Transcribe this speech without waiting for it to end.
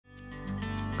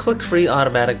Clickfree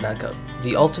Automatic Backup,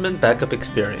 the ultimate backup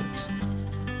experience.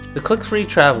 The Clickfree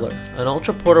Traveler, an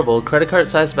ultra-portable credit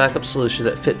card-sized backup solution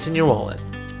that fits in your wallet.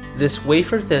 This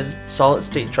wafer-thin,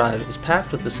 solid-state drive is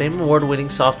packed with the same award-winning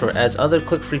software as other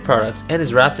Clickfree products and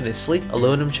is wrapped in a sleek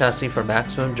aluminum chassis for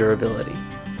maximum durability.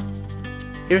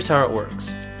 Here's how it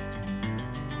works.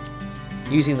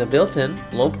 Using the built-in,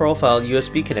 low-profile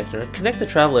USB connector, connect the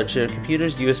Traveler to your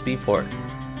computer's USB port.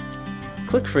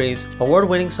 Clickfree's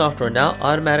award-winning software now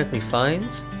automatically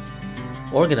finds,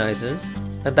 organizes,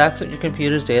 and backs up your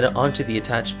computer's data onto the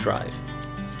attached drive.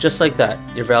 Just like that,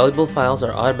 your valuable files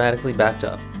are automatically backed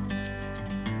up.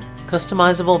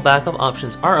 Customizable backup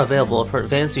options are available for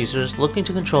advanced users looking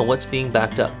to control what's being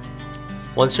backed up.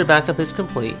 Once your backup is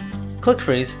complete,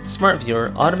 Clickfree's Smart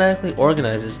Viewer automatically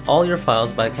organizes all your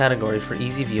files by category for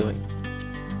easy viewing.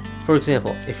 For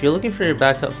example, if you're looking for your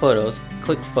backed up photos,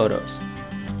 click Photos.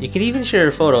 You can even share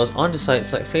your photos onto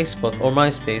sites like Facebook or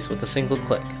MySpace with a single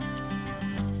click.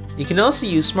 You can also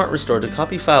use Smart Restore to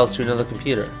copy files to another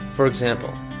computer. For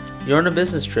example, you're on a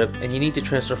business trip and you need to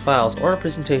transfer files or a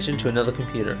presentation to another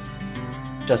computer.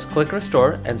 Just click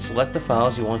Restore and select the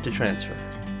files you want to transfer.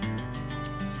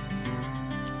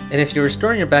 And if you're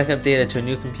restoring your backup data to a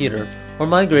new computer or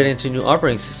migrating to a new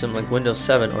operating system like Windows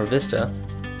 7 or Vista,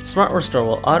 Smart Restore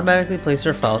will automatically place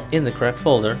your files in the correct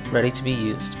folder, ready to be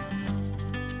used.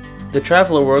 The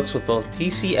Traveler works with both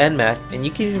PC and Mac, and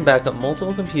you can even back up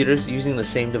multiple computers using the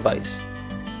same device.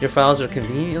 Your files are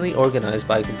conveniently organized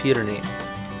by computer name.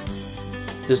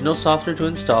 There's no software to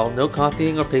install, no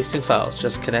copying or pasting files,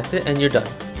 just connect it and you're done.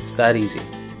 It's that easy.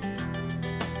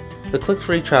 The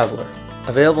Clickfree Traveler.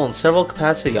 Available in several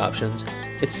capacity options,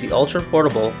 it's the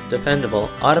ultra-portable, dependable,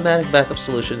 automatic backup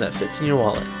solution that fits in your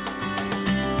wallet.